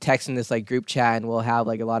like texting this like group chat, and we'll have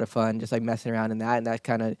like a lot of fun just like messing around in that, and that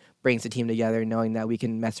kind of brings the team together, knowing that we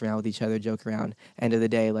can mess around with each other, joke around. End of the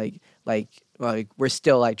day, like we're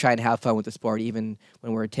still like trying to have fun with the sport even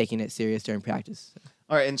when we're taking it serious during practice.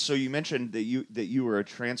 All right, and so you mentioned that you were a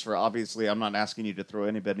transfer. Obviously, I'm not asking you to throw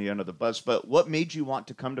anybody under the bus, but what made you want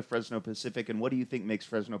to come to Fresno Pacific, and what do you think makes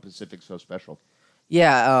Fresno Pacific so special?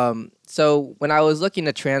 Yeah, so when I was looking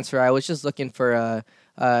to transfer, I was just looking for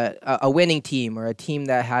a winning team, or a team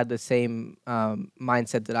that had the same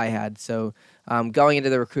mindset that I had. So going into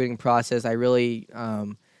the recruiting process, I really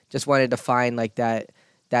just wanted to find like that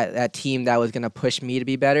team that was going to push me to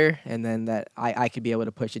be better, and then that I could be able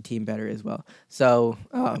to push a team better as well. So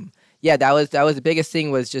yeah, that was the biggest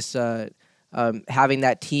thing, was just having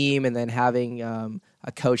that team, and then having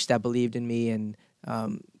a coach that believed in me, and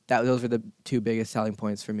those were the two biggest selling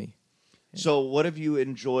points for me. So what have you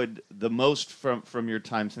enjoyed the most from your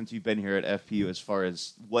time since you've been here at FPU, as far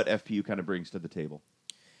as what FPU kind of brings to the table?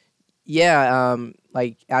 Yeah,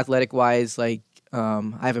 like athletic-wise, like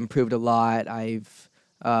I've improved a lot. I've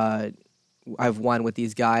won with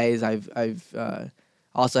these guys. I've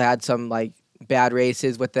also had some like bad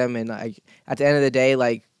races with them, and like at the end of the day,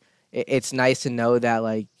 like it's nice to know that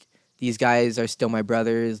like these guys are still my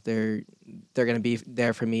brothers. They're gonna be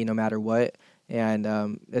there for me no matter what, and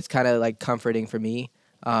it's kind of like comforting for me.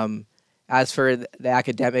 As for the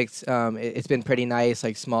academics, it's been pretty nice,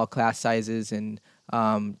 like small class sizes, and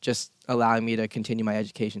just allowing me to continue my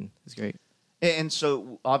education is great. And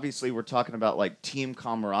so, obviously, we're talking about like team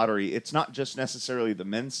camaraderie. It's not just necessarily the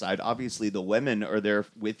men's side. Obviously, the women are there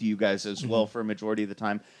with you guys as well for a majority of the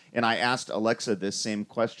time. And I asked Alexa this same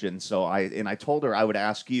question, so I told her I would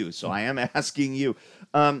ask you. So I am asking you: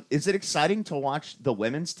 is it exciting to watch the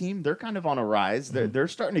women's team? They're kind of on a rise. They're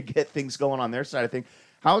starting to get things going on their side of things.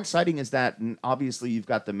 How exciting is that? And obviously, you've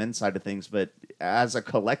got the men's side of things, but as a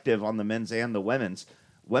collective on the men's and the women's,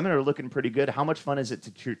 women are looking pretty good. How much fun is it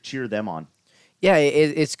to cheer them on? Yeah,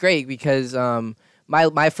 it's great, because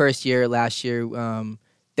my first year last year,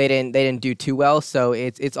 they didn't do too well. So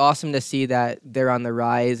it's awesome to see that they're on the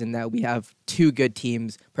rise, and that we have two good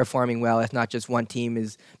teams performing well. It's not just one team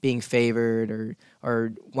is being favored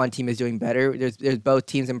or one team is doing better. There's both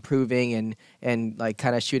teams improving and like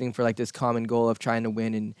kind of shooting for like this common goal of trying to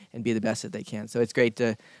win and be the best that they can. So it's great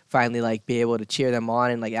to finally like be able to cheer them on,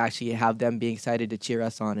 and like actually have them be excited to cheer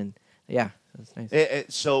us on. And yeah. That's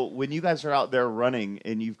nice. So when you guys are out there running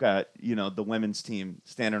and you've got, you know, the women's team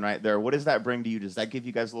standing right there, what does that bring to you? Does that give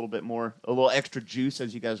you guys a little extra juice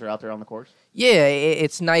as you guys are out there on the course? Yeah,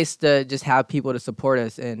 it's nice to just have people to support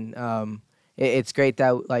us, and it's great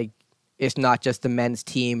that like it's not just the men's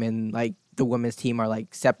team and like the women's team are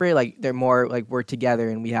like separate. Like they're more like we're together,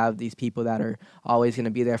 and we have these people that are always going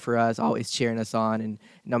to be there for us, always cheering us on, and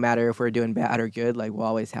no matter if we're doing bad or good, like we'll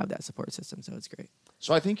always have that support system. So it's great.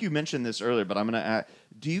 So I think you mentioned this earlier, but I'm going to add,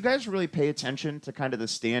 do you guys really pay attention to kind of the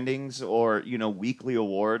standings or, weekly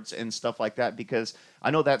awards and stuff like that? Because I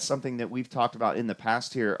know that's something that we've talked about in the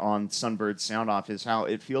past here on Sunbird Sound Off, is how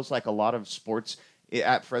it feels like a lot of sports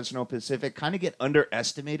at Fresno Pacific kind of get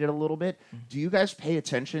underestimated a little bit. Do you guys pay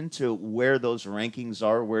attention to where those rankings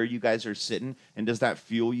are, where you guys are sitting, and does that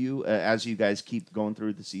fuel you as you guys keep going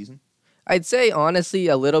through the season? I'd say honestly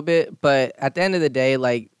a little bit, but at the end of the day,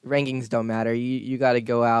 like, rankings don't matter. You got to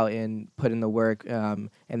go out and put in the work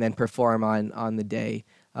and then perform on the day.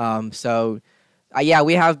 Yeah,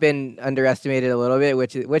 we have been underestimated a little bit,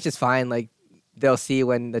 which is fine. Like, they'll see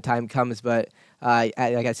when the time comes, but like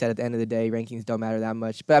I said, at the end of the day, rankings don't matter that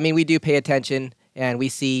much. But I mean, we do pay attention, and we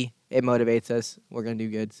see it motivates us. We're gonna do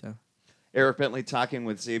good. So. Eric Bentley talking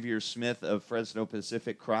with Xavier Smith of Fresno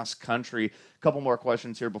Pacific Cross Country. A couple more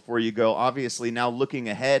questions here before you go. Obviously, now looking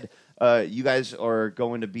ahead, you guys are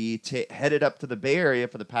going to be headed up to the Bay Area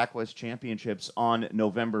for the PacWest Championships on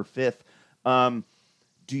November 5th.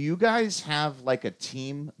 Do you guys have like a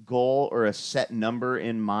team goal or a set number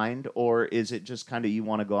in mind, or is it just kind of you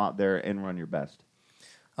want to go out there and run your best?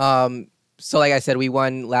 So like I said, we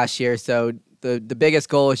won last year, so the biggest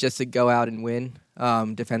goal is just to go out and win,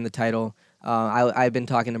 defend the title. I've been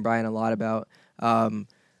talking to Brian a lot about, I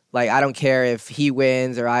don't care if he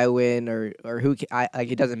wins or I win or who.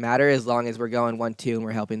 It doesn't matter as long as we're going 1-2 and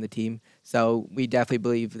we're helping the team. So we definitely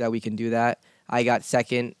believe that we can do that. I got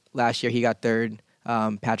second last year. He got third.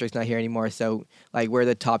 Patrick's not here anymore, so we're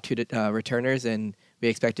the top two returners, and we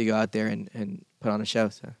expect to go out there and put on a show.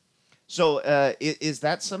 So is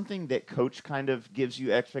that something that Coach kind of gives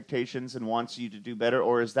you expectations and wants you to do better,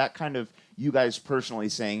 or is that kind of you guys personally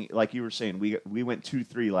saying, like you were saying, we went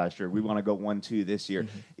 2-3 last year, we want to go 1-2 this year?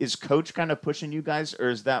 Mm-hmm. Is Coach kind of pushing you guys, or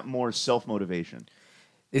is that more self-motivation?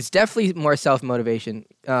 It's definitely more self-motivation.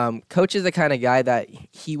 Coach is the kind of guy that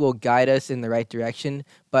he will guide us in the right direction,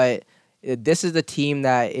 but this is the team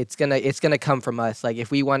that it's gonna come from us. Like,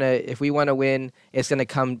 if we wanna win, it's gonna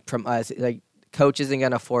come from us. Like, Coach isn't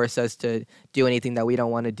gonna force us to do anything that we don't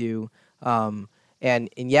want to do. And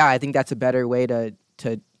yeah, I think that's a better way to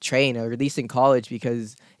train, or at least in college,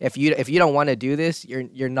 because if you don't want to do this,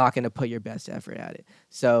 you're not gonna put your best effort at it.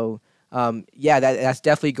 So yeah, that's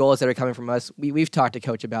definitely goals that are coming from us. We've talked to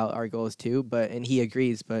Coach about our goals too, and he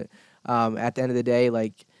agrees. But at the end of the day,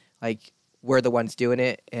 like we're the ones doing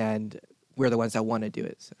it, and we're the ones that want to do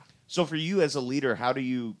it. So for you as a leader, how do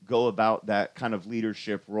you go about that kind of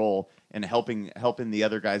leadership role and helping the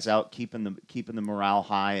other guys out, keeping the morale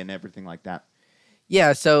high and everything like that?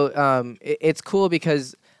 Yeah, so it's cool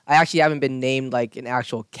because I actually haven't been named like an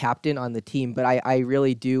actual captain on the team, but I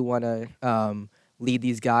really do want to lead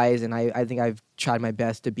these guys, and I think I've tried my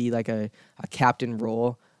best to be like a captain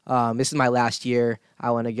role. This is my last year.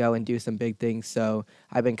 I want to go and do some big things, so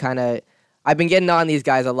I've been getting on these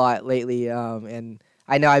guys a lot lately, and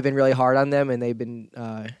I know I've been really hard on them, and they've been,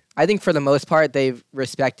 I think for the most part, they've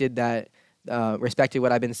respected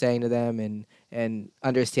what I've been saying to them, and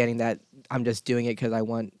understanding that I'm just doing it because I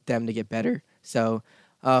want them to get better. So,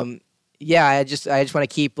 yeah, I just want to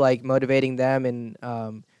keep like motivating them,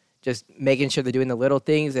 and just making sure they're doing the little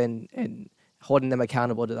things, and holding them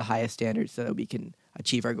accountable to the highest standards so that we can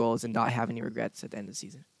achieve our goals and not have any regrets at the end of the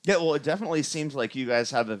season. Yeah, well, it definitely seems like you guys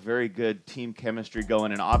have a very good team chemistry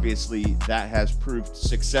going, and obviously that has proved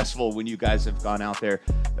successful when you guys have gone out there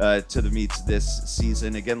to the meets this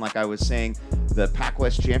season. Again, like I was saying, the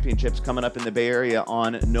PacWest Championships coming up in the Bay Area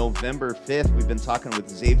on November 5th. We've been talking with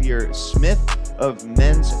Xavier Smith of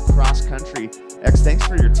men's cross country. X, thanks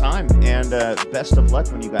for your time, and best of luck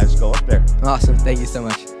when you guys go up there. Awesome. Thank you so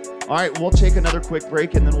much. All right, we'll take another quick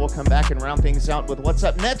break, and then we'll come back and round things out with what's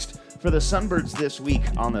up next for the Sunbirds this week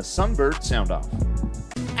on the Sunbird Sound Off.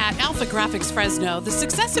 At Alpha Graphics Fresno, the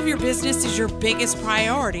success of your business is your biggest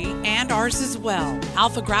priority, and ours as well.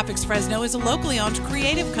 Alpha Graphics Fresno is a locally owned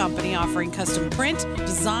creative company offering custom print,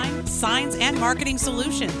 design, signs, and marketing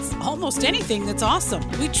solutions. Almost anything that's awesome.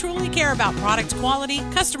 We truly care about product quality,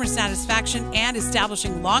 customer satisfaction, and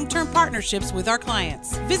establishing long-term partnerships with our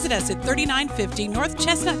clients. Visit us at 3950 North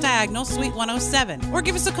Chestnut Diagonal, Suite 107, or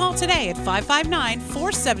give us a call today at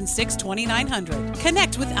 559-476-2900.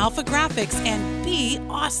 Connect with Alpha Graphics and be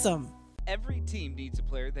awesome. Every team needs a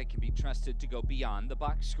player that can be trusted to go beyond the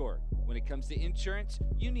box score. When it comes to insurance,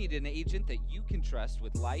 you need an agent that you can trust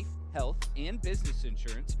with life, health, and business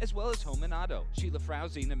insurance, as well as home and auto. Sheila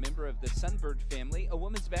Frausing, a member of the Sunbird family, a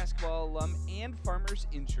women's basketball alum, and Farmers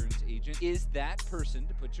Insurance agent, is that person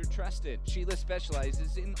to put your trust in. Sheila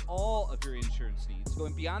specializes in all of your insurance needs,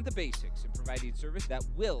 going beyond the basics and providing service that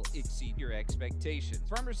will exceed your expectations.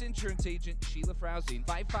 Farmers Insurance agent Sheila Frausing,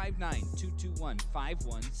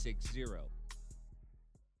 559-221-5160.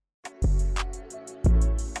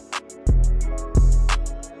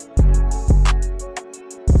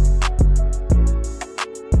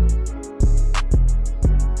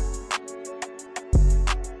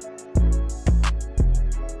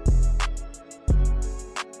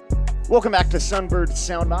 Welcome back to Sunbird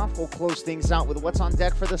Sound Off. We'll close things out with what's on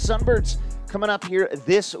deck for the Sunbirds coming up here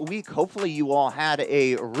this week. Hopefully you all had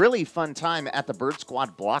a really fun time at the Bird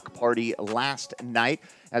Squad block party last night.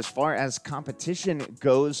 As far as competition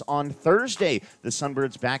goes, on Thursday, the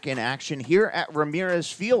Sunbirds back in action here at Ramirez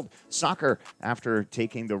Field. Soccer, after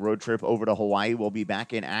taking the road trip over to Hawaii, will be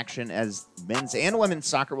back in action as men's and women's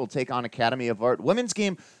soccer will take on Academy of Art. Women's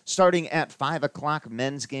game starting at 5 o'clock,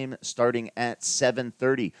 men's game starting at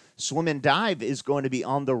 7:30. Swim and Dive is going to be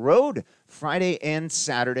on the road Friday and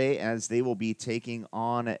Saturday as they will be taking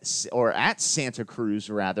on, or at Santa Cruz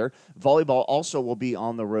rather. Volleyball also will be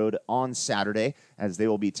on the road on Saturday as they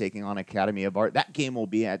will be taking on Academy of Art. That game will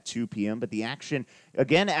be at 2 p.m., but the action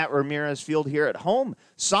again at Ramirez Field here at home.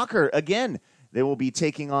 Soccer, again, they will be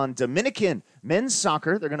taking on Dominican. Men's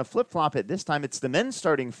soccer, they're going to flip-flop it. This time it's the men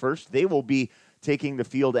starting first. They will be taking the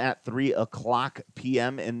field at 3 o'clock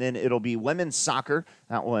p.m., and then it'll be women's soccer,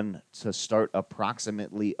 that one to start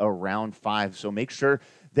approximately around 5. So make sure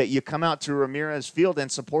that you come out to Ramirez Field and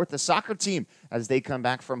support the soccer team as they come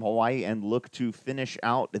back from Hawaii and look to finish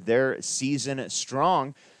out their season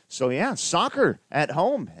strong. So, yeah, soccer at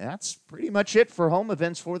home. That's pretty much it for home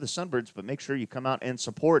events for the Sunbirds, but make sure you come out and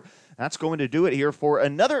support. That's going to do it here for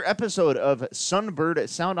another episode of Sunbird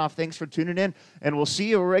Sound Off. Thanks for tuning in, and we'll see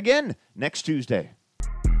you again next Tuesday.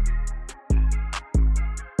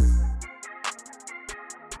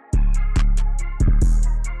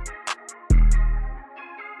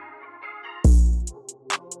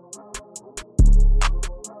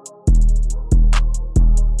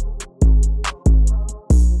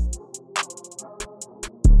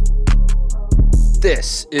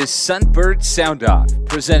 This is Sunbird Sound Off,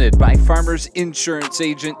 presented by Farmers Insurance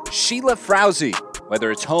agent Sheila Frausing.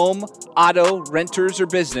 Whether it's home, auto, renters, or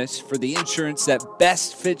business, for the insurance that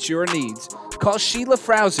best fits your needs, call Sheila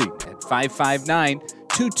Frausing at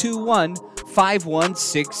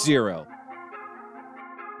 559-221-5160.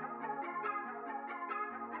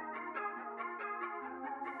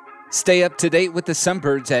 Stay up to date with the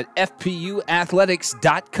Sunbirds at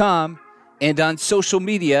fpuathletics.com and on social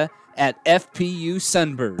media at FPU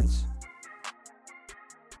Sunbirds.